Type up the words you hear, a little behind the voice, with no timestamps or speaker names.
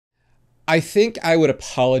I think I would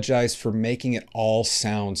apologize for making it all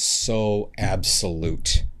sound so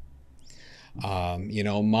absolute.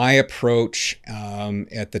 My approach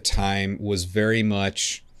at the time was very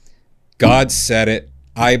much, God said it,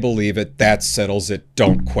 I believe it, that settles it,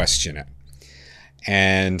 don't question it.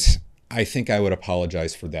 And I think I would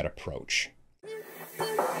apologize for that approach.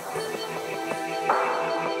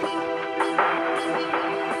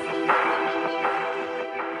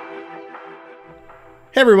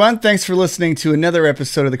 Hey everyone, thanks for listening to another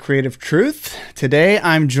episode of The Creative Truth. Today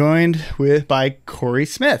I'm joined by Cory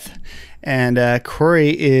Smith. And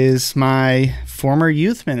Cory is my former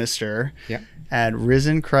youth minister at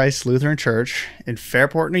Risen Christ Lutheran Church in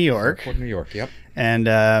Fairport, New York. Fairport, New York, yep. And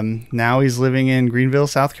now he's living in Greenville,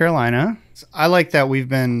 South Carolina. I like that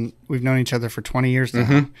we've known each other for 20 years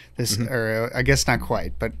now. Or I guess not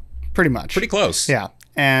quite, but pretty much. Pretty close. Yeah.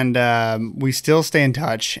 And we still stay in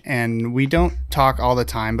touch, and we don't talk all the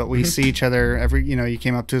time, but we see each other every, you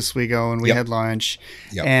came up to Oswego and we had lunch.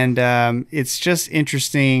 Yep. And it's just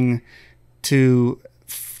interesting to,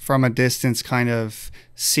 from a distance, kind of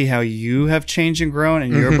see how you have changed and grown,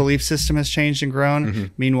 and your belief system has changed and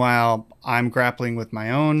grown. Meanwhile, I'm grappling with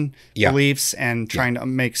my own beliefs and trying to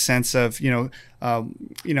make sense of,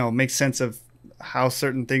 make sense of how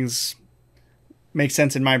certain things make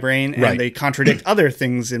sense in my brain, and they contradict other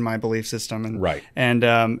things in my belief system. And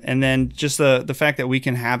and then just the fact that we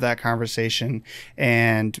can have that conversation,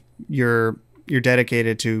 and you're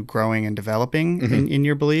dedicated to growing and developing in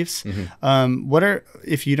your beliefs. What are,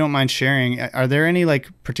 if you don't mind sharing, are there any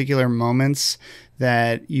particular moments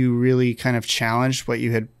that you really kind of challenged what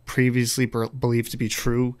you had previously believed to be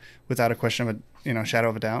true without a question of a shadow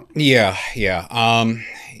of a doubt? Yeah.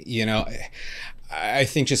 I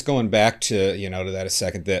think just going back to, to that a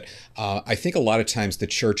second, that I think a lot of times the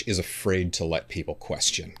church is afraid to let people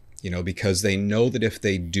question, because they know that if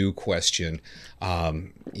they do question,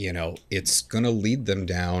 it's going to lead them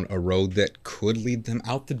down a road that could lead them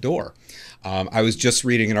out the door. I was just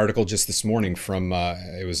reading an article just this morning from,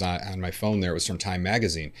 it was on my phone there, it was from Time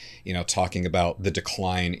Magazine, talking about the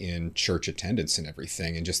decline in church attendance and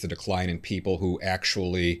everything, and just the decline in people who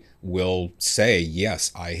actually will say,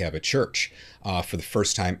 yes, I have a church. For the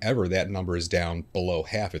first time ever, that number is down below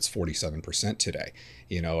half. It's 47% today.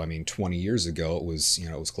 20 years ago, it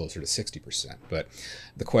was closer to 60%. But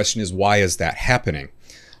the question is, why is that happening?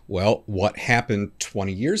 Well, what happened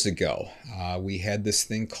 20 years ago? We had this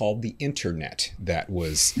thing called the internet that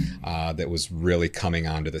was really coming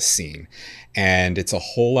onto the scene, and it's a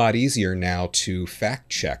whole lot easier now to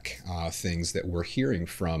fact check things that we're hearing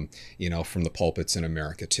from the pulpits in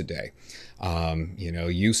America today.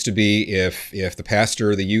 Used to be if the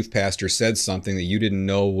pastor or the youth pastor said something that you didn't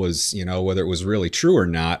know was whether it was really true or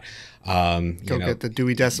not. Get the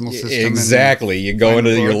Dewey Decimal System. Exactly. You go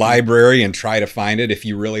into your library and try to find it if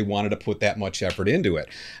you really wanted to put that much effort into it.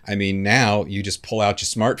 I mean, now you just pull out your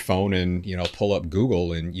smartphone and pull up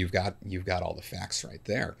Google, and you've got all the facts right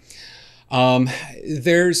there. I'm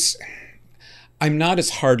not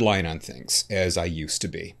as hardline on things as I used to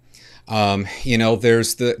be.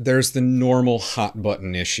 There's the normal hot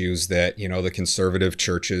button issues that, the conservative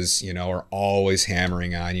churches, are always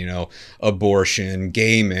hammering on, abortion,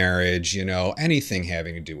 gay marriage, anything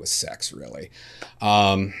having to do with sex, really.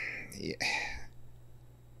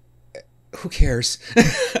 Who cares?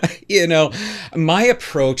 My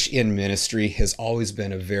approach in ministry has always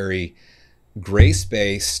been a very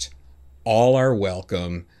grace-based, all are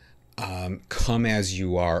welcome, come as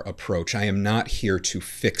you are approach. I am not here to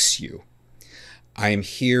fix you. I am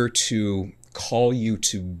here to call you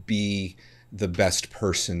to be the best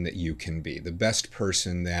person that you can be, the best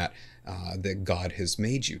person that God has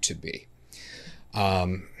made you to be.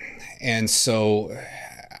 And so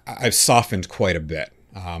I've softened quite a bit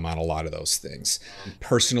on a lot of those things.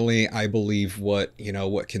 Personally, I believe what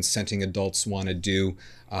consenting adults want to do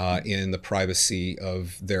in the privacy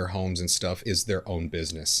of their homes and stuff is their own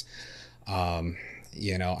business. I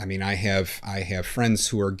have friends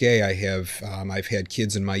who are gay. I've had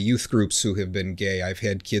kids in my youth groups who have been gay. I've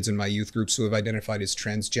had kids in my youth groups who have identified as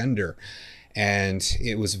transgender, and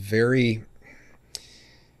it was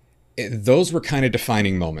those were kind of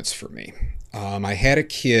defining moments for me. I had a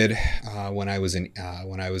kid when I was at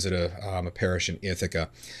a parish in Ithaca.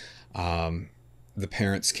 The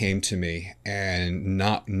parents came to me and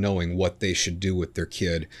not knowing what they should do with their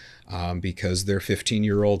kid, because their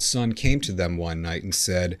 15-year-old son came to them one night and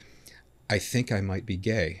said, "I think I might be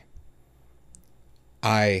gay.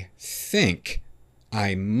 I think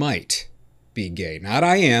I might be gay. Not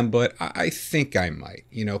I am, but I think I might."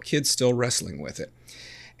 Kids still wrestling with it.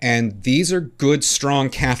 And these are good, strong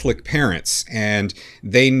Catholic parents, and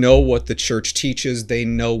they know what the church teaches, they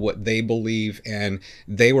know what they believe, and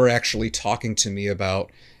they were actually talking to me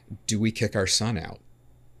about, do we kick our son out?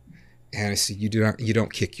 And I said, you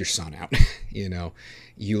don't kick your son out.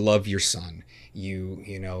 You love your son.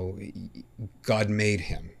 God made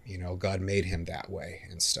him. God made him that way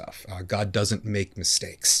and stuff. God doesn't make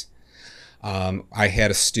mistakes. I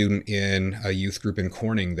had a student in a youth group in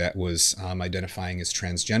Corning that was identifying as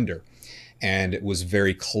transgender, and it was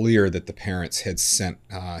very clear that the parents had sent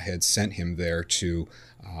him there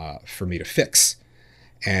for me to fix.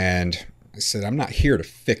 And I said, I'm not here to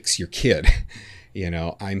fix your kid.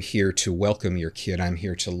 I'm here to welcome your kid. I'm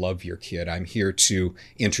here to love your kid. I'm here to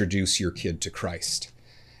introduce your kid to Christ.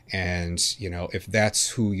 And, if that's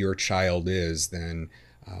who your child is, then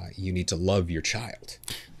you need to love your child.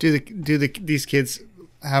 Do these kids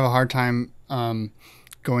have a hard time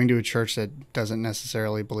going to a church that doesn't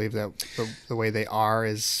necessarily believe that the way they are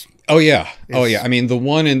is? Oh yeah. I mean, the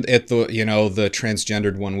one at the the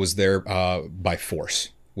transgendered one was there by force.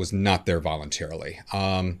 Was not there voluntarily.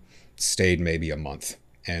 Stayed maybe a month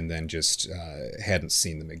and then just hadn't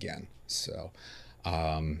seen them again. So,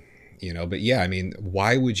 but yeah, I mean,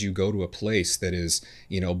 why would you go to a place that is,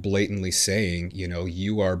 blatantly saying,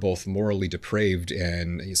 you are both morally depraved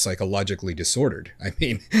and psychologically disordered? I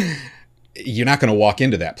mean, you're not going to walk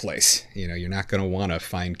into that place. You're not going to want to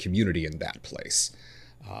find community in that place.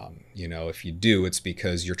 If you do, it's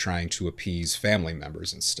because you're trying to appease family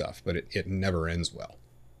members and stuff, but it never ends well.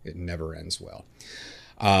 It never ends well.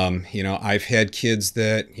 I've had kids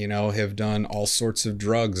that, have done all sorts of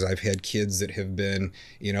drugs. I've had kids that have been,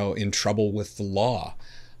 in trouble with the law.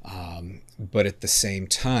 But at the same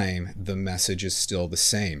time, the message is still the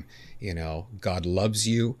same. God loves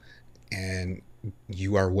you and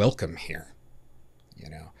you are welcome here.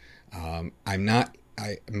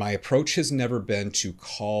 My approach has never been to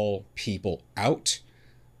call people out,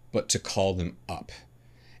 but to call them up.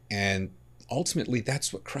 And ultimately,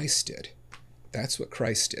 that's what Christ did. That's what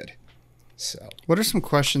Christ did. So, what are some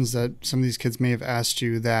questions that some of these kids may have asked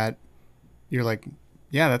you that you're like,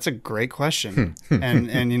 yeah, that's a great question, and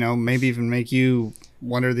maybe even make you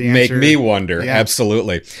wonder the answer. Make me wonder, yeah.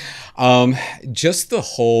 Absolutely. Just the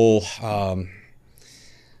whole.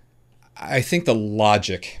 I think the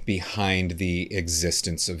logic behind the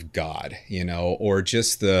existence of God, or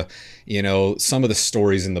just the, some of the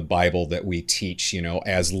stories in the Bible that we teach,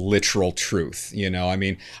 as literal truth, I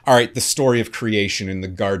mean, all right, the story of creation in the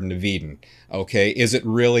Garden of Eden. Okay, is it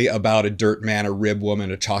really about a dirt man, a rib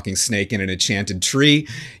woman, a talking snake, and an enchanted tree?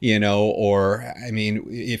 Or, I mean,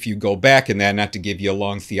 if you go back in that, not to give you a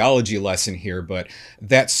long theology lesson here, but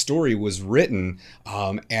that story was written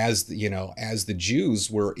as the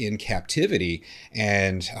Jews were in captivity,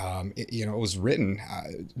 and it was written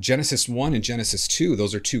Genesis 1 and Genesis 2.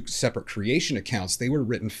 Those are two separate creation accounts. They were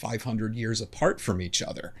written 500 years apart from each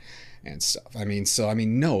other, and stuff.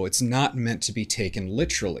 No, it's not meant to be taken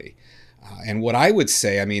literally. And what I would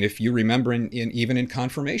say, I mean, if you remember even in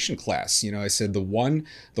confirmation class, I said the one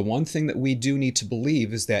thing that we do need to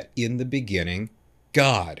believe is that in the beginning,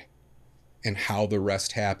 God, and how the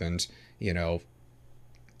rest happened, it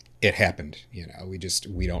happened.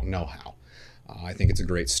 We don't know how. I think it's a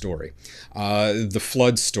great story. The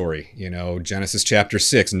flood story, Genesis chapter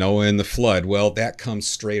 6, Noah and the flood. Well, that comes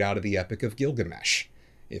straight out of the Epic of Gilgamesh.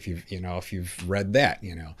 If you've read that,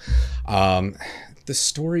 the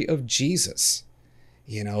story of Jesus,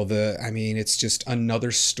 it's just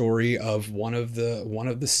another story of one of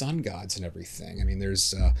the sun gods and everything. I mean,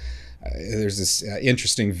 there's this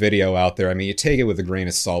interesting video out there. I mean, you take it with a grain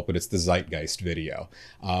of salt, but it's the Zeitgeist video.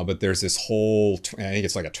 But there's this whole, I think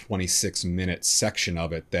it's like a 26-minute section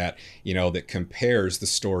of it that, that compares the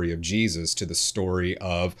story of Jesus to the story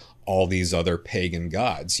of all these other pagan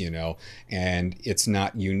gods, and it's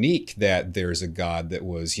not unique that there's a God that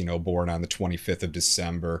was, born on the 25th of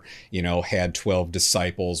December, had 12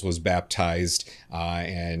 disciples, was baptized,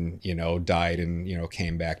 and, died and,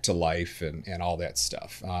 came back to life and all that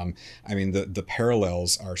stuff. The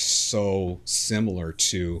parallels are so similar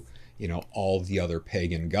to, all the other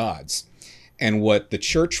pagan gods. And what the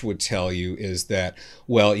church would tell you is that,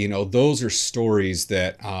 well, those are stories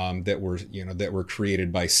that were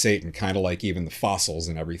created by Satan, kind of like even the fossils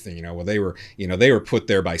and everything. Well, they were put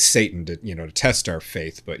there by Satan to test our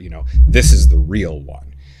faith, but this is the real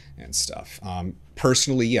one and stuff.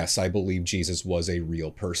 Personally, yes, I believe Jesus was a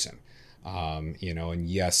real person. And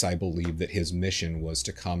yes, I believe that his mission was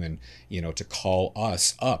to come and, to call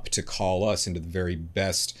us up, to call us into the very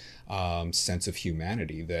best sense of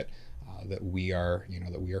humanity that we are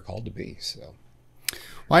called to be. So,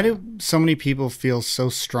 Why do so many people feel so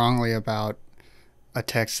strongly about a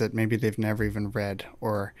text that maybe they've never even read,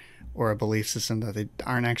 or a belief system that they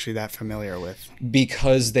aren't actually that familiar with?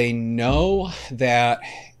 Because they know that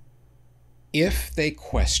if they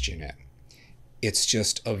question it, it's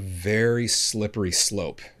just a very slippery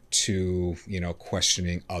slope to,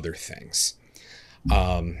 questioning other things.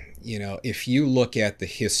 If you look at the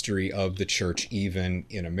history of the church, even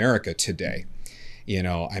in America today,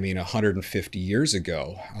 150 years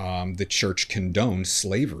ago, the church condoned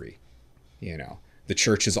slavery. The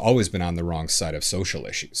church has always been on the wrong side of social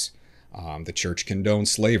issues. The church condoned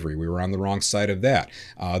slavery. We were on the wrong side of that.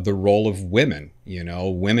 The role of women,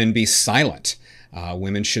 women be silent.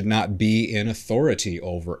 Women should not be in authority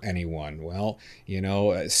over anyone. Well,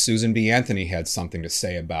 Susan B. Anthony had something to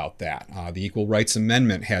say about that. The Equal Rights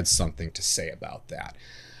Amendment had something to say about that.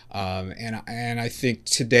 And I think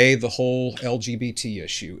today the whole LGBT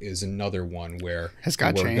issue is another one where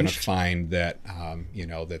we're going to find that,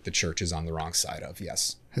 that the church is on the wrong side of.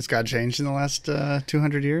 Yes. Has God changed in the last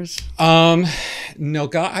 200 years? No,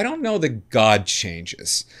 God. I don't know that God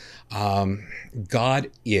changes.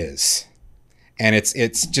 God is. And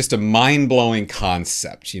it's just a mind-blowing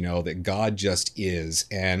concept, that God just is.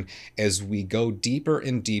 And as we go deeper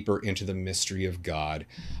and deeper into the mystery of God,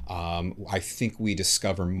 I think we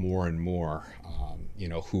discover more and more,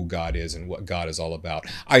 who God is and what God is all about.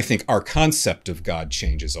 I think our concept of God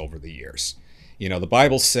changes over the years. The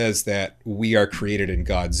Bible says that we are created in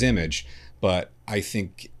God's image, but I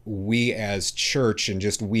think we as church and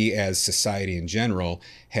just we as society in general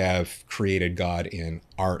have created God in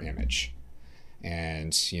our image.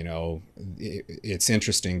 And, it's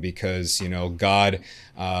interesting because, God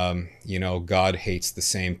hates the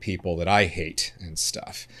same people that I hate and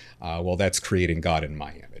stuff. Well, that's creating God in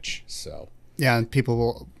my image. So. Yeah. And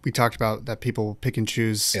we talked about that people will pick and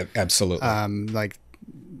choose. Absolutely.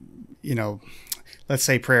 Let's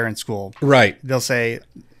say prayer in school. Right. They'll say,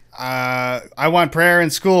 I want prayer in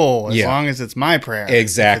school as long as it's my prayer.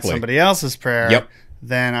 Exactly. If it's somebody else's prayer. Yep.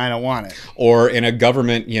 Then I don't want it. Or in a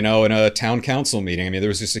government, in a town council meeting. There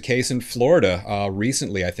was just a case in Florida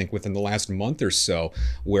recently, I think within the last month or so,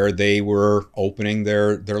 where they were opening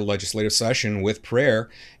their legislative session with prayer.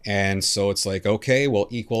 And so it's like, okay, well,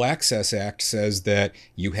 Equal Access Act says that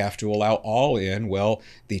you have to allow all in. Well,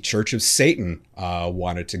 the Church of Satan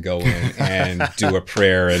wanted to go in and do a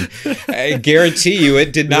prayer. And I guarantee you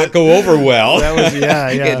it did not go over well. That was, yeah.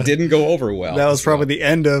 It didn't go over well. That was probably the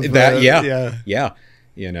end of that. Yeah.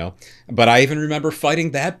 But I even remember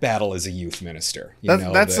fighting that battle as a youth minister.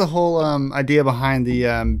 That's the whole idea behind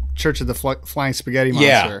the Church of the Flying Spaghetti Monster.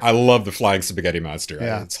 Yeah, I love the Flying Spaghetti Monster.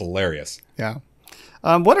 Yeah. It's hilarious. Yeah.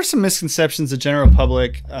 What are some misconceptions the general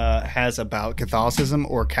public has about Catholicism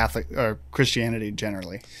or Catholic or Christianity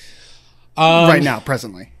generally? Right now,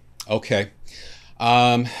 presently. Okay.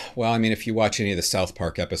 If you watch any of the South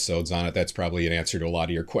Park episodes on it, that's probably an answer to a lot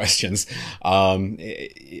of your questions.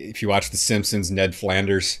 If you watch The Simpsons, Ned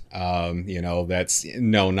Flanders,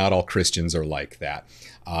 not all Christians are like that.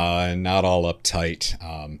 Not all uptight.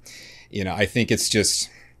 I think it's just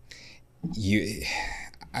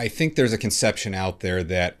I think there's a conception out there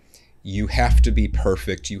that you have to be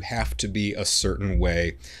perfect. You have to be a certain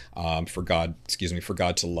way for God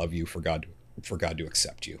to love you, for God to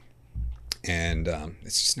accept you. And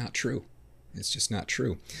it's just not true. It's just not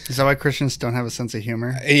true. Is that why Christians don't have a sense of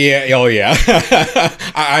humor? Yeah. Oh, yeah.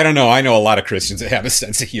 I don't know. I know a lot of Christians that have a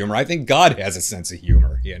sense of humor. I think God has a sense of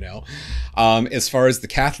humor, As far as the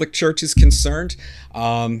Catholic Church is concerned,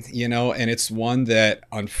 and it's one that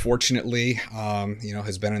unfortunately,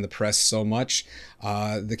 has been in the press so much,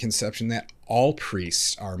 the conception that all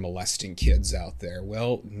priests are molesting kids out there.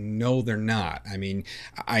 Well, no, they're not.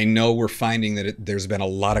 I know we're finding that there's been a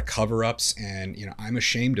lot of cover-ups, and, I'm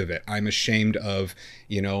ashamed of it. I'm ashamed of,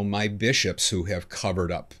 my bishops who have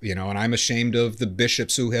covered up, and I'm ashamed of the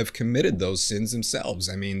bishops who have committed those sins themselves.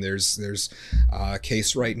 There's a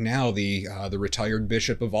case right now, the retired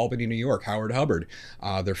Bishop of Albany, New York, Howard Hubbard.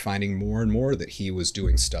 They're finding more and more that he was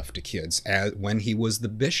doing stuff to kids when he was the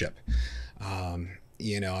bishop.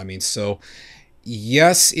 So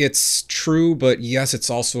yes, it's true, but yes, it's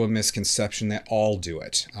also a misconception that all do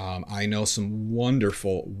it. I know some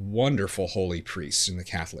wonderful, wonderful holy priests in the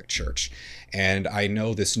Catholic Church, and I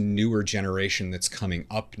know this newer generation that's coming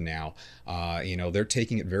up now, they're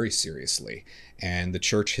taking it very seriously, and the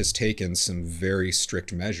Church has taken some very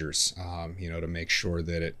strict measures, to make sure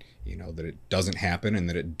that it doesn't happen and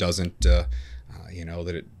that it doesn't,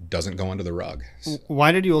 that it doesn't go under the rug.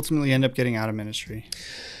 Why did you ultimately end up getting out of ministry?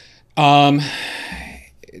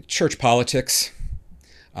 Church politics.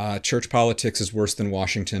 Church politics is worse than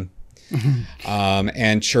Washington.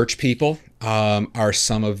 And church people are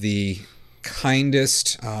some of the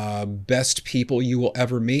kindest, best people you will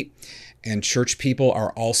ever meet. And church people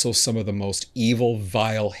are also some of the most evil,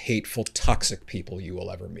 vile, hateful, toxic people you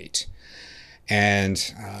will ever meet.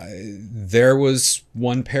 And there was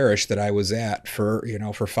one parish that I was at for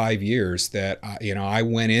 5 years that, I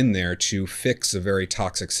went in there to fix a very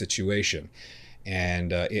toxic situation.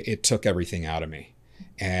 And it took everything out of me.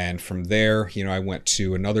 And from there, I went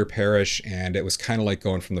to another parish, and it was kind of like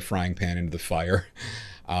going from the frying pan into the fire.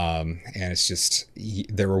 And it's just,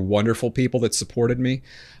 there were wonderful people that supported me,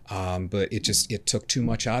 but it took too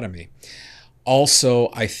much out of me.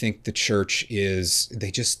 Also, I think the church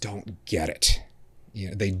they just don't get it.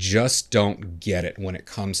 They just don't get it when it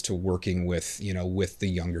comes to working with the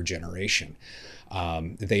younger generation.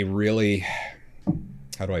 They really,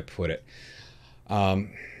 how do I put it?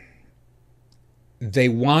 They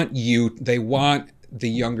want the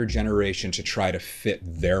younger generation to try to fit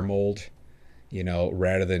their mold,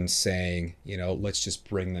 rather than saying, let's just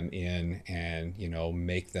bring them in and,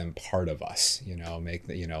 make them part of us,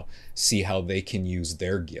 see how they can use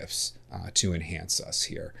their gifts to enhance us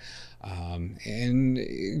here.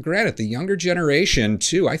 And granted, the younger generation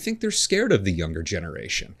too, I think they're scared of the younger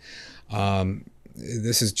generation.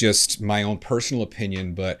 This is just my own personal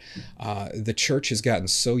opinion, but the church has gotten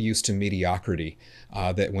so used to mediocrity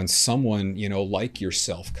that when someone, like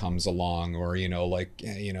yourself comes along, or,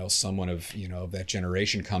 someone of, that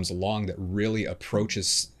generation comes along that really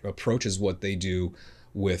approaches what they do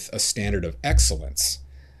with a standard of excellence,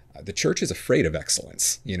 the church is afraid of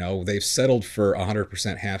excellence. They've settled for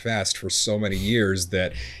 100% half-assed for so many years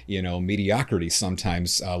that, mediocrity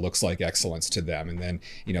sometimes looks like excellence to them. And then,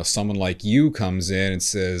 someone like you comes in and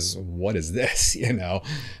says, what is this?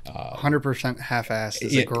 100% half-assed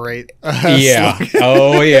is a great yeah. slogan.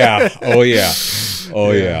 Oh, yeah. Oh, yeah.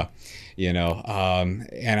 Oh, yeah.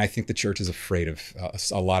 And I think the church is afraid of,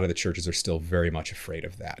 a lot of the churches are still very much afraid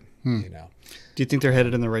of that, Do you think they're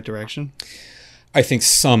headed in the right direction? I think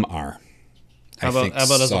some are. How about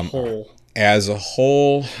as a whole? As a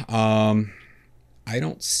whole, I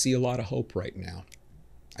don't see a lot of hope right now.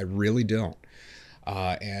 I really don't.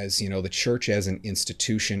 As the church as an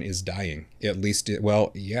institution is dying. At least, in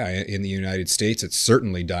the United States, it's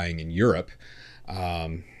certainly dying in Europe.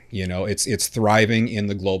 It's thriving in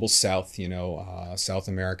the global South. South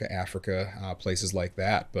America, Africa, places like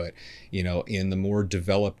that. But in the more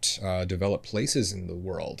developed places in the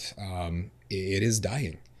world, it is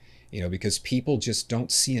dying, because people just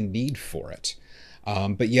don't see a need for it.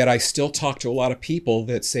 But yet I still talk to a lot of people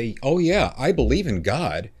that say, oh yeah, I believe in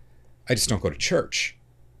God. I just don't go to church.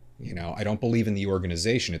 I don't believe in the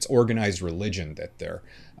organization. It's organized religion that they're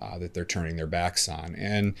turning their backs on.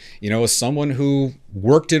 And, as someone who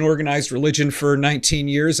worked in organized religion for 19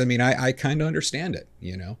 years, I kind of understand it,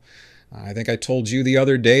 I think I told you the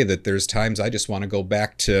other day that there's times I just want to go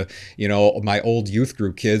back to, my old youth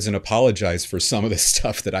group kids and apologize for some of the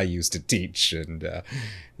stuff that I used to teach. And,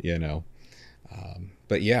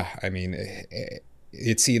 but yeah,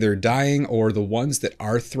 it's either dying, or the ones that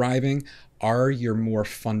are thriving are your more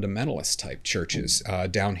fundamentalist type churches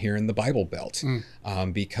down here in the Bible Belt.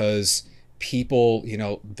 Because people,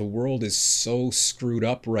 the world is so screwed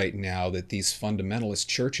up right now that these fundamentalist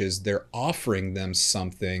churches, they're offering them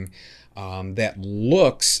something that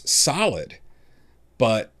looks solid,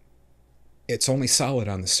 but it's only solid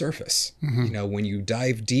on the surface. When you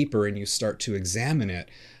dive deeper and you start to examine it,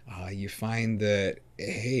 you find that,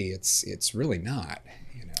 hey, it's really not.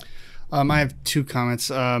 I have two comments.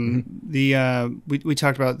 We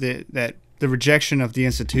talked about that the rejection of the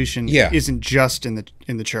institution isn't just in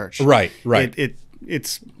the church. Right.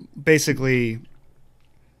 It's basically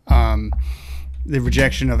the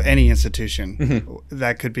rejection of any institution.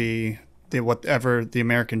 That could be whatever the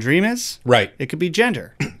American dream is. Right. It could be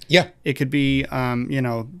gender. Yeah. It could be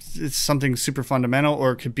it's something super fundamental,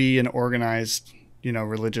 or it could be an organized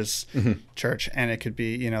religious church, and it could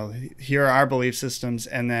be here are our belief systems,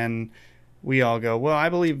 and then we all go, well, I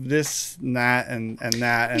believe this and that and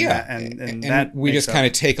that and that and that. We just kind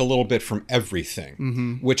of take a little bit from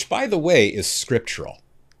everything, which, by the way, is scriptural.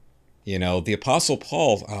 The Apostle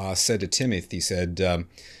Paul said to Timothy, he said,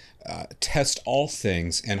 test all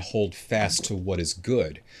things and hold fast to what is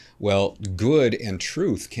good. Well, good and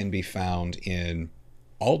truth can be found in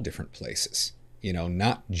all different places,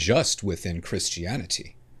 not just within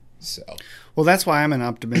Christianity. So, well, that's why I'm an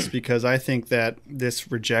optimist, because I think that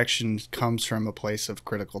this rejection comes from a place of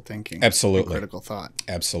critical thinking. Absolutely. Critical thought.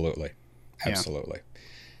 Absolutely.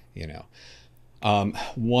 Yeah.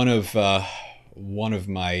 One of one of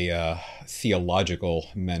my theological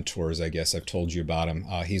mentors, I guess I've told you about him.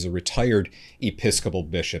 He's a retired Episcopal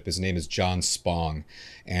bishop. His name is John Spong,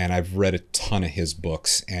 and I've read a ton of his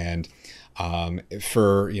books. And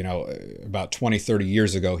for, about 20, 30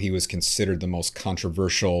 years ago, he was considered the most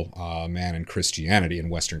controversial man in Christianity, in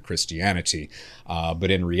Western Christianity. But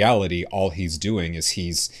in reality, all he's doing is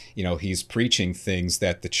he's preaching things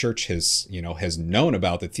that the church has known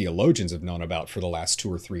about, that theologians have known about for the last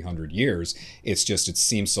 200 or 300 years. It's just, it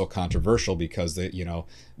seems so controversial because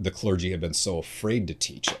the clergy have been so afraid to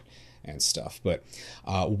teach it and stuff. But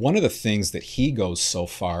one of the things that he goes so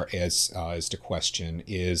far as to question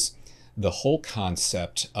is the whole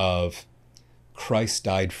concept of Christ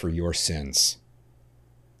died for your sins.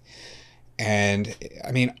 And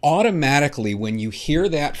I mean, automatically when you hear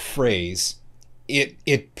that phrase,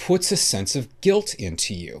 it puts a sense of guilt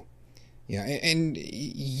into you. Yeah, and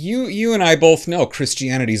you and I both know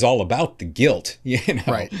Christianity's all about the guilt,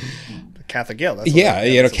 Right. Catholic guilt.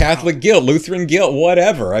 That's Catholic guilt, Lutheran guilt,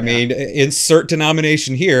 whatever. I mean, insert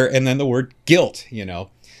denomination here, and then the word guilt,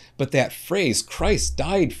 But that phrase, Christ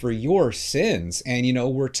died for your sins, and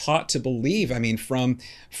we're taught to believe, I mean, from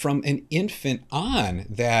an infant on,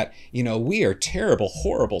 that we are terrible,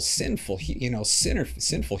 horrible, sinful,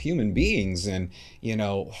 sinful human beings, and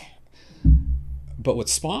But what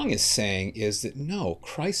Spong is saying is that no,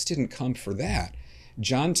 Christ didn't come for that.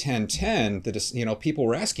 John 10:10, people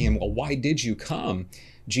were asking him, well, why did you come?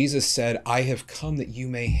 Jesus said, I have come that you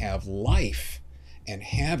may have life and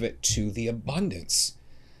have it to the abundance.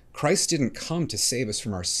 Christ didn't come to save us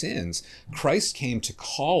from our sins. Christ came to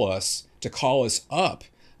call us up,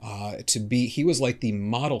 he was like the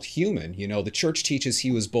model human. The church teaches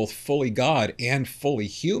he was both fully God and fully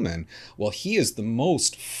human. Well, he is the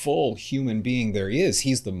most full human being there is.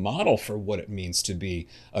 He's the model for what it means to be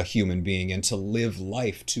a human being and to live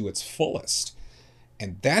life to its fullest.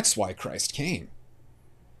 And that's why Christ came.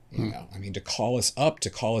 I mean, to call us up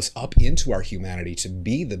into our humanity, to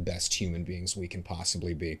be the best human beings we can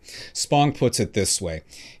possibly be. Spong puts it this way.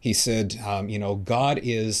 He said, God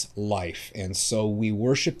is life, and so we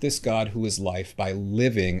worship this God who is life by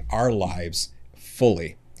living our lives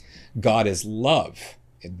fully. God is love.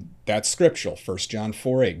 That's scriptural, 1 John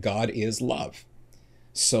 4:8. God is love.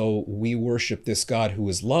 So we worship this God who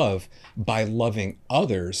is love by loving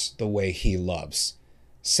others the way he loves,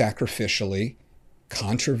 sacrificially,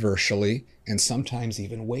 controversially, and sometimes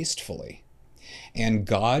even wastefully. And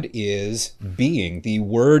God is being. The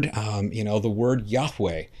word, the word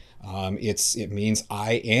Yahweh, it means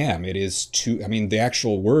I am. It is the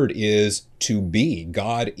actual word is to be.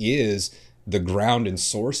 God is the ground and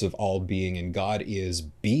source of all being, and God is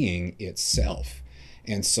being itself.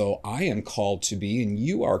 And so I am called to be, and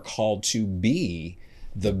you are called to be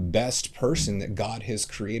the best person that God has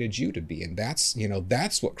created you to be. And that's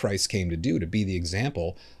what Christ came to do, to be the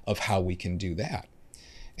example of how we can do that.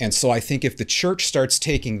 And so I think if the church starts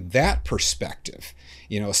taking that perspective,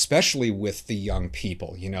 especially with the young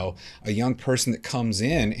people, a young person that comes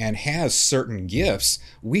in and has certain gifts,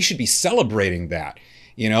 we should be celebrating that.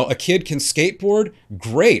 A kid can skateboard,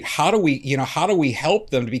 great. How do we help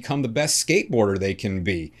them to become the best skateboarder they can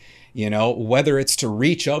be? Whether it's to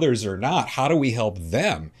reach others or not, how do we help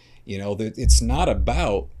them? It's not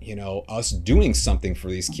about, us doing something for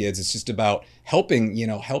these kids. It's just about helping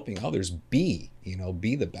others be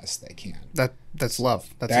the best they can. That's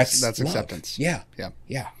love. That's love. acceptance. Yeah.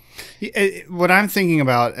 What I'm thinking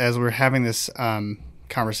about as we're having this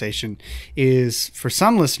conversation is, for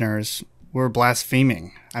some listeners, we're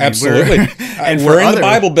blaspheming. Absolutely. We're in the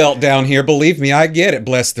Bible Belt down here. Believe me, I get it.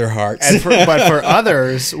 Bless their hearts. But for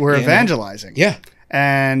others, we're evangelizing. Yeah.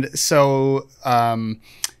 And so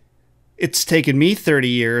it's taken me 30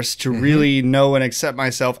 years to really know and accept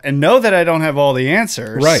myself and know that I don't have all the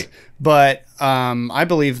answers. Right. But I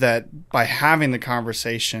believe that by having the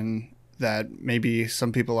conversation that maybe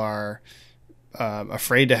some people are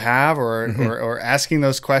afraid to have, or asking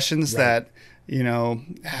those questions, that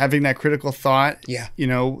having that critical thought,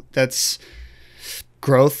 that's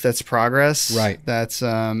growth, that's progress. Right. That's,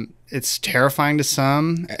 it's terrifying to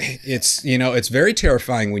some. It's very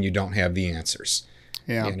terrifying when you don't have the answers.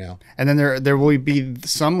 Yeah. And then there will be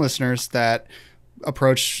some listeners that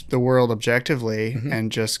approach the world objectively and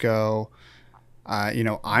just go,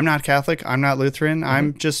 I'm not Catholic, I'm not Lutheran, I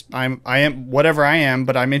am whatever I am,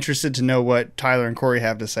 but I'm interested to know what Tyler and Cory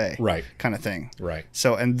have to say. Right. Kind of thing. Right.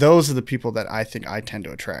 So, and those are the people that I think I tend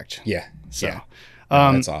to attract. Yeah. So, yeah.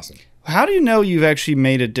 That's awesome. How do you know you've actually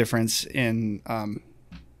made a difference in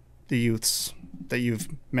the youths that you've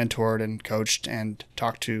mentored and coached and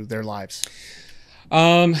talked to their lives?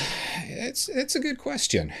 Um, it's a good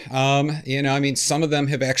question. You know, I mean, some of them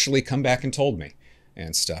have actually come back and told me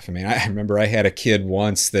and stuff. I mean, I remember I had a kid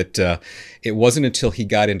once that it wasn't until he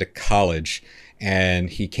got into college and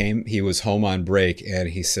he was home on break and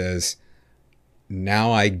he says,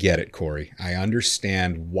 now I get it, Cory. I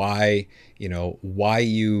understand why, you know, why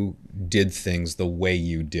you did things the way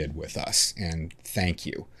you did with us, and thank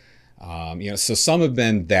you. You know, so some have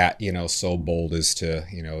been that, you know, so bold as to,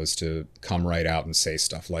 you know, as to come right out and say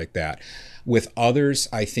stuff like that. With others,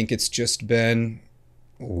 I think it's just been,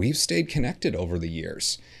 we've stayed connected over the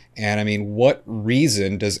years. And I mean, what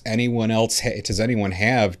reason does anyone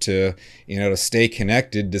have to, you know, to stay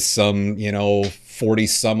connected to some, you know, 40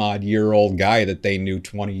 some odd year old guy that they knew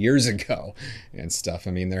 20 years ago and stuff?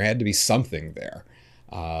 I mean, there had to be something there.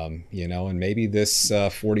 You know, and maybe this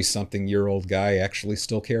 40-something year old guy actually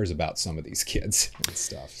still cares about some of these kids and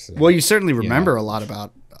stuff. So, well, you certainly remember a lot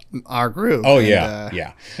about our group. Oh, and,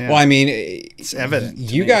 yeah. Well, I mean, it's evident.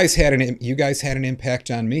 You guys had an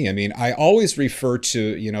impact on me. I mean, I always refer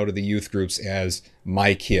to, you know, to the youth groups as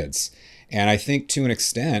my kids. And I think to an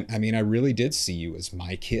extent, I mean, I really did see you as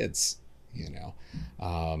my kids, you know.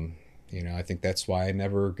 You know, I think that's why I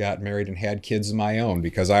never got married and had kids of my own,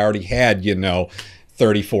 because I already had, you know,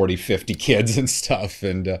 30, 40, 50 kids and stuff.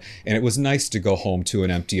 And it was nice to go home to an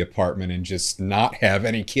empty apartment and just not have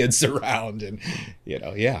any kids around. And, you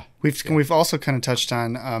know, yeah. We've also kind of touched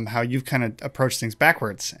on how you've kind of approached things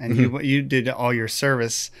backwards, and you did all your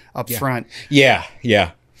service up front. Yeah.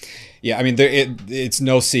 I mean, it's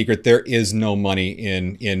no secret. There is no money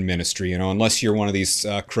in ministry, you know, unless you're one of these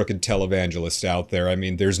crooked televangelists out there. I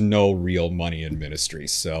mean, there's no real money in ministry.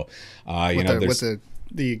 So, you know, there's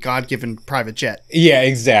the God-given private jet. Yeah,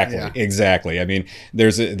 exactly. I mean,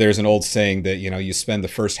 there's an old saying that, you know, you spend the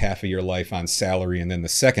first half of your life on salary and then the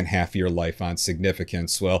second half of your life on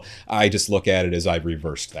significance. Well, I just look at it as I've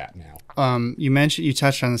reversed that now. You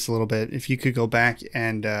touched on this a little bit. If you could go back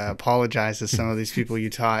and apologize to some of these people you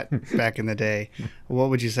taught back in the day, what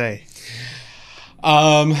would you say?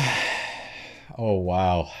 Oh,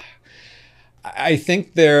 wow. I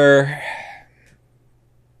think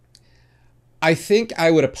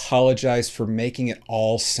I would apologize for making it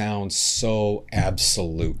all sound so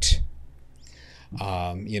absolute.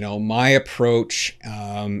 You know, my approach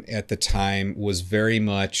at the time was very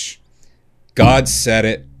much, God said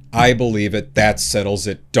it, I believe it, that settles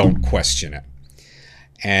it, don't question it.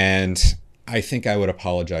 And I think I would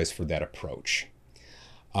apologize for that approach.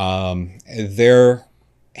 There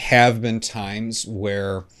have been times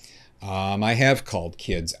where I have called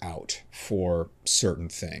kids out for certain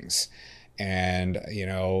things. And, you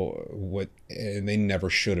know, and they never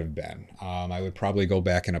should have been. I would probably go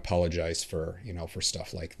back and apologize for, you know, for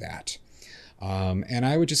stuff like that. And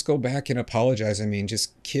I would just go back and apologize. I mean,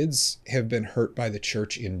 just kids have been hurt by the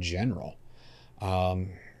church in general.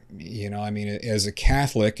 You know, I mean, as a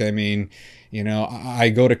Catholic, I mean, you know, I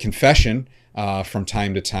go to confession from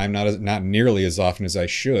time to time, not nearly as often as I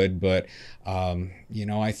should, but, you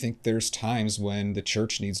know, I think there's times when the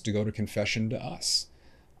church needs to go to confession to us.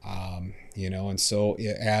 You know, and so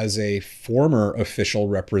as a former official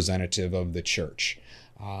representative of the church,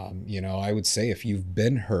 you know, I would say if you've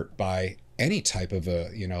been hurt by any type of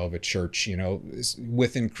a church, you know,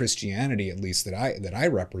 within Christianity, at least that I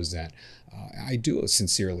represent, I do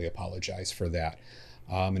sincerely apologize for that.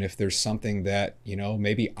 And if there's something that, you know,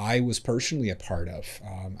 maybe I was personally a part of,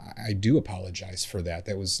 I do apologize for that.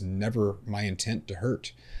 That was never my intent to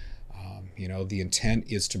hurt. You know, the intent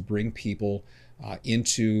is to bring people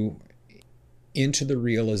into the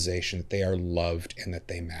realization that they are loved and that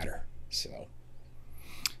they matter. So,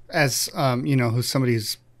 as you know, who's somebody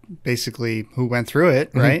who's basically who went through it,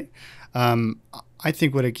 right? I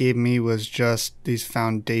think what it gave me was just these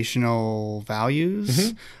foundational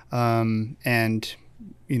values, and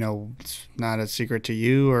you know, it's not a secret to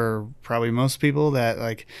you or probably most people that,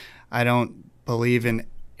 like, I don't believe in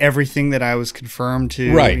everything that I was confirmed to,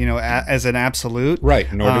 you know, as an absolute.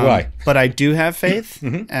 Right, nor do I. But I do have faith,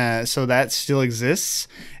 so that still exists.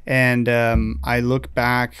 And I look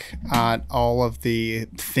back at all of the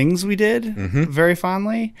things we did very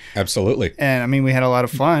fondly. Absolutely. And I mean, we had a lot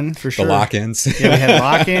of fun for sure. The lock-ins. Yeah, we had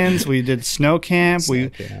lock-ins. We did snow camp.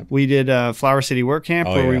 We did Flower City Work Camp,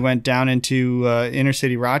 where we went down into inner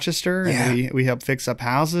city Rochester, and we helped fix up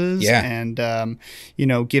houses. Yeah. And you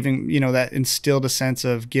know, giving, you know, that instilled a sense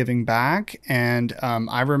of giving back. And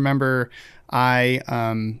I remember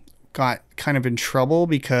I got kind of in trouble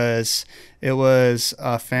because it was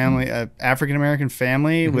a family, an African-American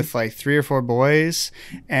family with like 3 or 4 boys.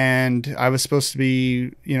 And I was supposed to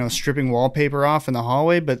be, you know, stripping wallpaper off in the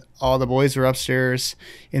hallway, but all the boys were upstairs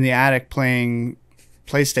in the attic playing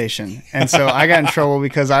PlayStation. And so I got in trouble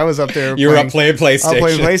because I was up there. You were up playing PlayStation. I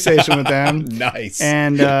playing PlayStation with them. Nice.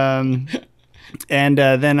 And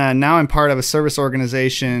then now I'm part of a service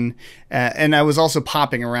organization, and I was also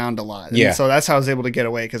popping around a lot. And so that's how I was able to get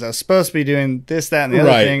away, because I was supposed to be doing this, that, and the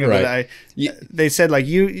other thing. But they said, like,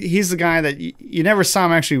 he's the guy that you never saw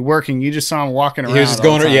him actually working. You just saw him walking around. He was just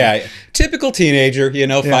going, typical teenager,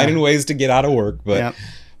 finding ways to get out of work.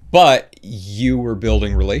 But you were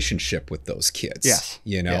building relationship with those kids.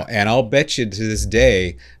 And I'll bet you to this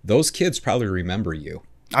day, those kids probably remember you.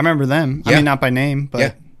 I remember them. I mean, not by name,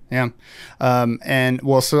 but... Yeah.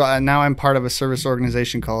 So now I'm part of a service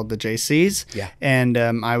organization called the JCs. And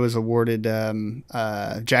I was awarded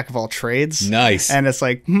Jack of all trades. Nice. And it's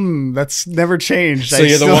like, that's never changed. So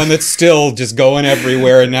you're the one that's still just going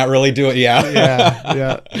everywhere and not really doing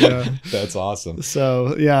Yeah. That's awesome.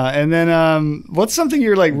 So, yeah. And then what's something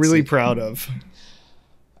you're like really proud of?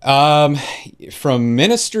 From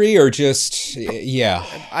ministry or just,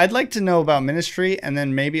 I'd like to know about ministry, and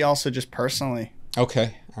then maybe also just personally.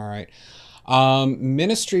 Okay. All right.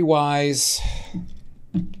 Ministry wise,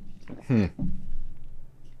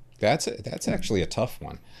 that's actually a tough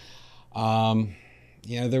one.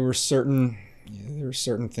 There were certain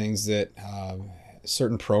things that,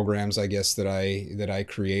 certain programs, I guess, that I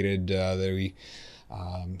created,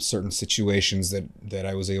 certain situations that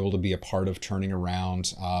I was able to be a part of turning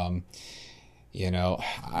around. I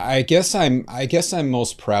guess I'm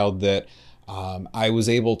most proud that, I was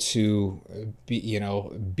able to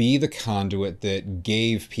be the conduit that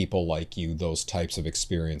gave people like you those types of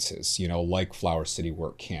experiences, like Flower City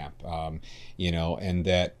Work Camp, and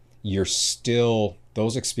that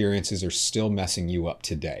those experiences are still messing you up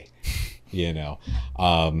today.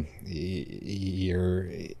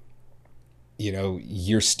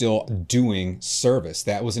 You're still doing service.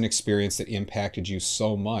 That was an experience that impacted you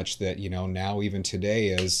so much that, now even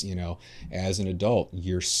today as an adult,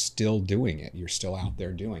 you're still doing it. You're still out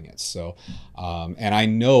there doing it. So, and I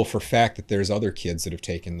know for a fact that there's other kids that have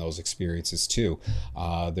taken those experiences too.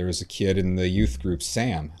 There's a kid in the youth group,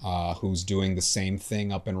 Sam, who's doing the same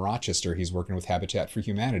thing up in Rochester. He's working with Habitat for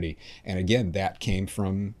Humanity. And again, that came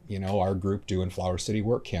from, our group doing Flower City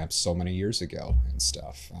Work Camps so many years ago and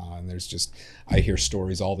stuff. And there's just, I hear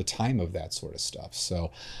stories all the time of that sort of stuff.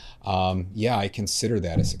 So, I consider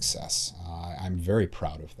that a success. I'm very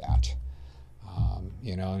proud of that.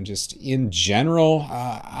 And just in general,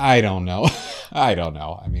 I don't know. I don't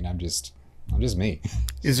know. I mean, I'm just me.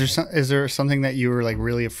 Is there something that you were like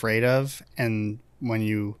really afraid of, and when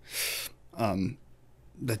you,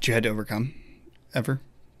 that you had to overcome ever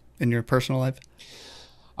in your personal life?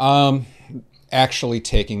 Actually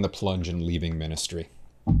taking the plunge and leaving ministry.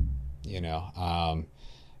 I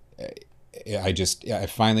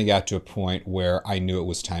finally got to a point where I knew it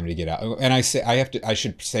was time to get out. And I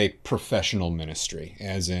should say professional ministry,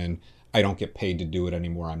 as in I don't get paid to do it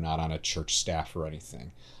anymore. I'm not on a church staff or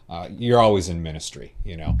anything. You're always in ministry,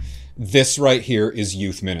 This right here is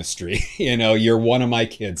youth ministry. You're one of my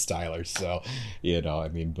kids, Tyler. So, but you're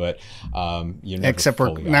never except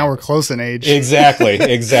we're close in age. Exactly.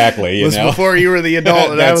 It was before you were the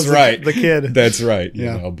adult. That was right. The kid. That's right.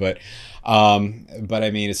 But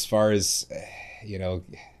I mean, as far as,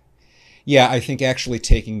 I think actually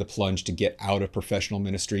taking the plunge to get out of professional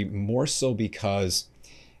ministry, more so because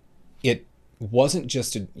it wasn't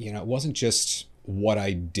just what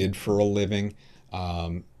I did for a living,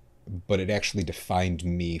 but it actually defined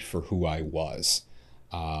me for who I was.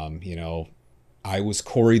 I was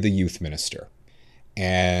Cory the youth minister,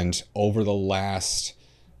 and over the last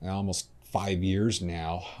almost 5 years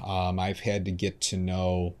now, I've had to get to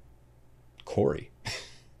know Cory,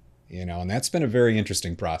 and that's been a very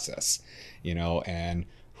interesting process, and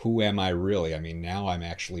who am I really? I mean, now I'm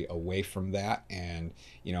actually away from that, and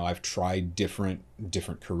I've tried different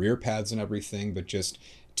career paths and everything, but just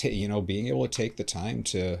being able to take the time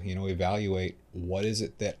to evaluate what is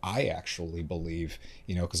it that I actually believe,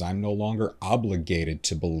 because I'm no longer obligated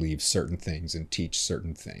to believe certain things and teach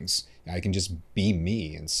certain things. I can just be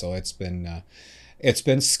me, and so it's been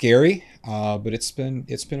scary, but it's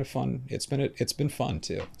been fun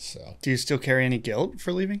too. So, do you still carry any guilt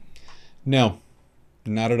for leaving? No.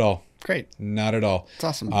 Not at all. Great. Not at all. It's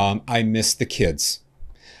awesome. I miss the kids.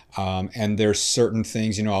 And there's certain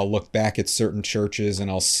things, I'll look back at certain churches and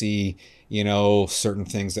I'll see, certain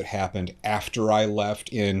things that happened after I left.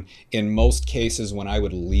 In most cases, when I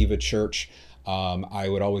would leave a church, I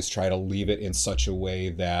would always try to leave it in such a way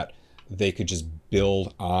that they could just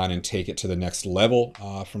build on and take it to the next level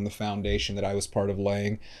from the foundation that I was part of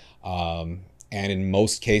laying. And in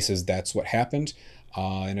most cases, that's what happened.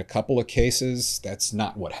 In a couple of cases, that's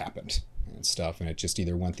not what happened. and stuff, and it just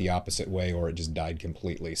either went the opposite way or it just died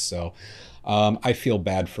completely. So I feel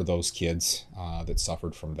bad for those kids that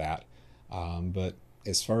suffered from that. But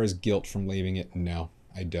as far as guilt from leaving it, no,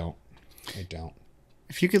 I don't.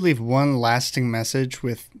 If you could leave one lasting message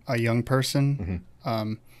with a young person,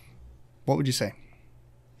 what would you say?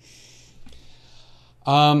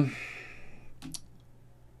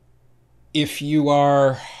 If you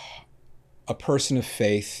are a person of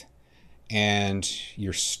faith and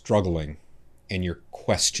you're struggling and you're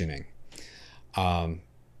questioning,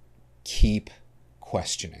 keep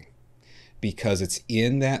questioning, because it's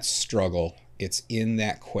in that struggle, it's in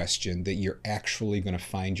that question that you're actually going to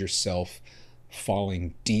find yourself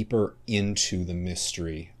falling deeper into the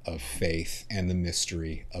mystery of faith and the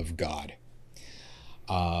mystery of God.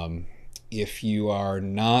 If you are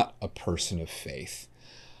not a person of faith,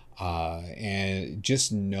 and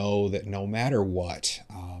just know that no matter what,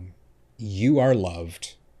 you are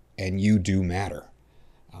loved and you do matter.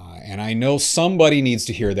 And I know somebody needs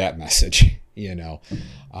to hear that message, but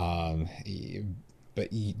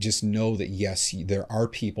you just know that, yes, there are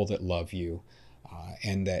people that love you,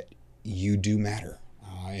 and that you do matter,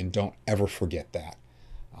 and don't ever forget that.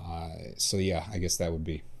 So yeah, I guess that would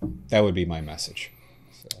be my message.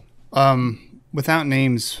 So. Without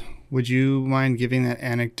names, would you mind giving that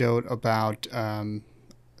anecdote about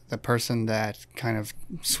the person that kind of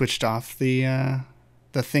switched off the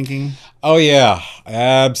thinking? Oh yeah,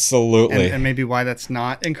 absolutely. And maybe why that's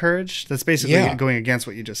not encouraged? That's basically going against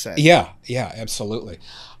what you just said. Yeah, absolutely.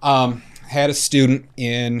 Had a student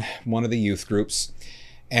in one of the youth groups,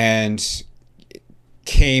 and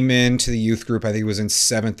came into the youth group, I think it was in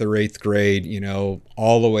 7th or 8th grade,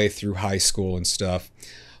 all the way through high school and stuff.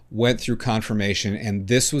 Went through confirmation, and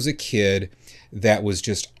this was a kid that was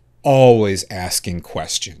just always asking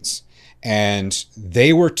questions. And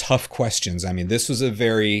they were tough questions. I mean, this was a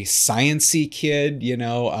very sciencey kid,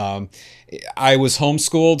 I was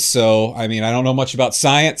homeschooled, so, I mean, I don't know much about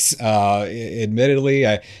science. Admittedly,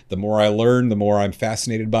 the more I learn, the more I'm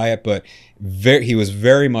fascinated by it. But he was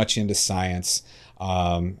very much into science,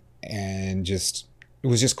 and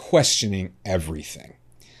was just questioning everything.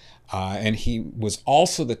 And he was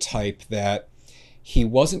also the type that he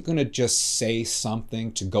wasn't going to just say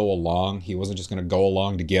something to go along. He wasn't just going to go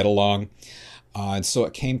along to get along. And so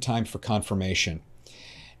it came time for confirmation.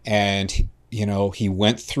 And, he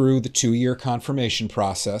went through the 2-year confirmation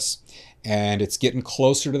process, and it's getting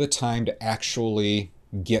closer to the time to actually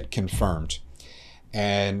get confirmed.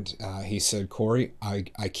 And he said, "Cory, I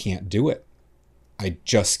can't do it. I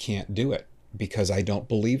just can't do it because I don't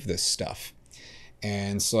believe this stuff."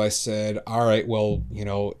 And so I said, "All right, well,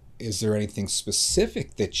 is there anything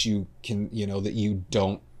specific that you can, that you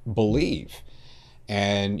don't believe?"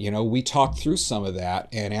 And, we talked through some of that.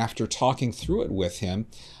 And after talking through it with him,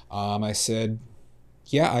 I said,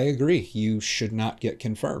 "Yeah, I agree. You should not get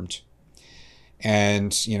confirmed."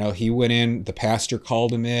 And, he went in, the pastor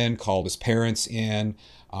called him in, called his parents in,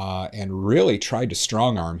 and really tried to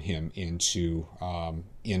strong arm him into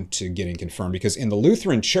getting confirmed. Because in the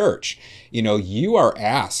Lutheran Church, you are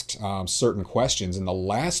asked certain questions, and the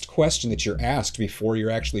last question that you're asked before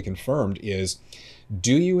you're actually confirmed is,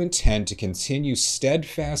 do you intend to continue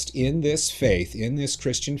steadfast in this faith, in this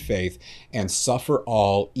Christian faith, and suffer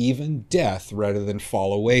all, even death, rather than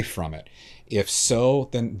fall away from it? If so,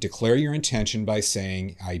 then declare your intention by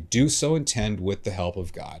saying, "I do so intend with the help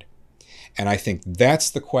of God." And I think that's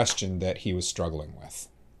the question that he was struggling with.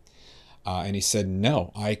 And he said,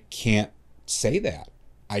 "No, I can't say that.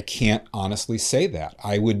 I can't honestly say that.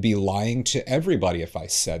 I would be lying to everybody if I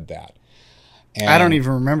said that." And I don't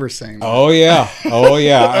even remember saying that. Oh, yeah.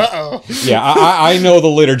 Uh-oh. Yeah, I know the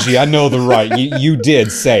liturgy. I know the rite. You did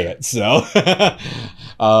say it, so.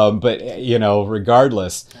 But,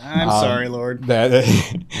 regardless. I'm sorry, Lord.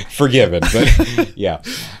 Forgiven, but yeah.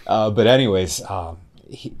 But anyways,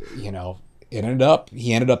 he ended up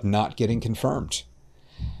not getting confirmed.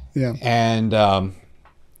 Yeah. And,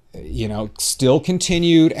 still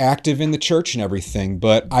continued active in the church and everything.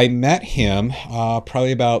 But I met him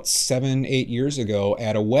probably about 7-8 years ago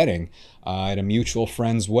at a wedding, at a mutual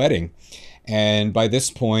friend's wedding. And by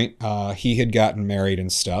this point, he had gotten married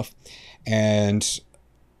and stuff, and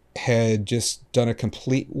had just done a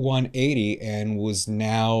complete 180 and was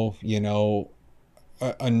now,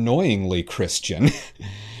 annoyingly Christian.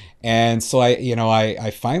 And so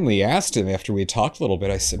I finally asked him after we talked a little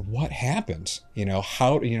bit. I said, "What happened?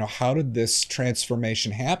 How did this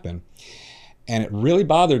transformation happen?" And it really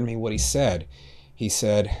bothered me what he said. He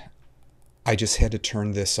said, "I just had to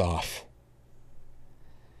turn this off."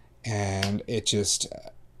 And it just,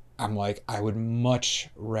 I'm like, I would much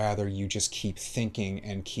rather you just keep thinking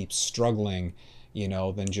and keep struggling,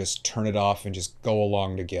 than just turn it off and just go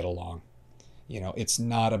along to get along. It's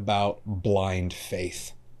not about blind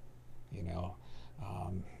faith.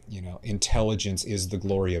 Intelligence is the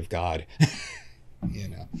glory of God.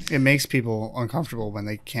 It makes people uncomfortable when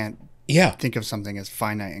they can't think of something as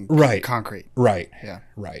finite and concrete. Right. Yeah.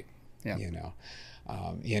 Right. Yeah.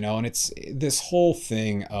 And it's this whole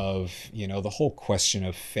thing of, the whole question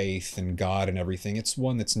of faith and God and everything. It's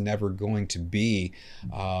one that's never going to be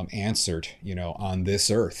answered, on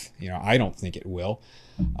this earth. I don't think it will.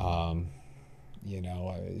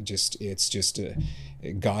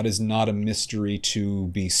 God is not a mystery to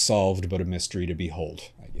be solved, but a mystery to behold.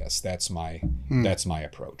 I guess that's my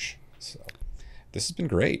approach. So this has been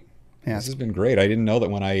great. Yeah. This has been great. I didn't know that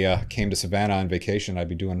when I came to Savannah on vacation, I'd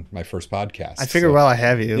be doing my first podcast. I figured, I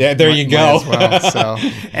have you. Yeah, there you go. Well, so,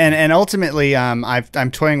 and ultimately,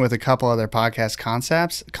 I'm toying with a couple other podcast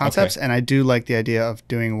concepts, okay. And I do like the idea of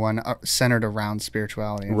doing one centered around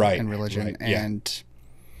spirituality and religion and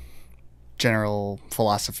general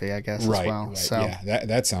philosophy, I guess, as well. Right. So yeah,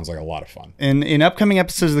 that sounds like a lot of fun. In upcoming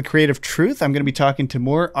episodes of The Creative Truth, I'm going to be talking to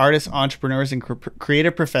more artists, entrepreneurs, and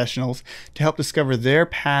creative professionals to help discover their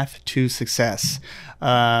path to success.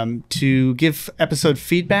 To give episode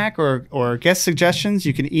feedback or guest suggestions,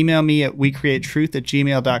 you can email me at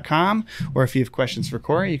wecreatetruth@gmail.com, or if you have questions for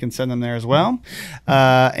Cory, you can send them there as well.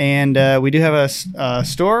 And we do have a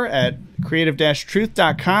store at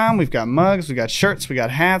creative-truth.com. We've got mugs, we got shirts, we got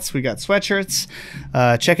hats, we got sweatshirts.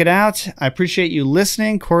 Check it out. I appreciate you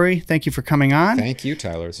listening. Cory, thank you for coming on. Thank you,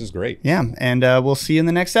 Tyler. This is great. Yeah, and we'll see you in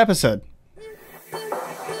the next episode.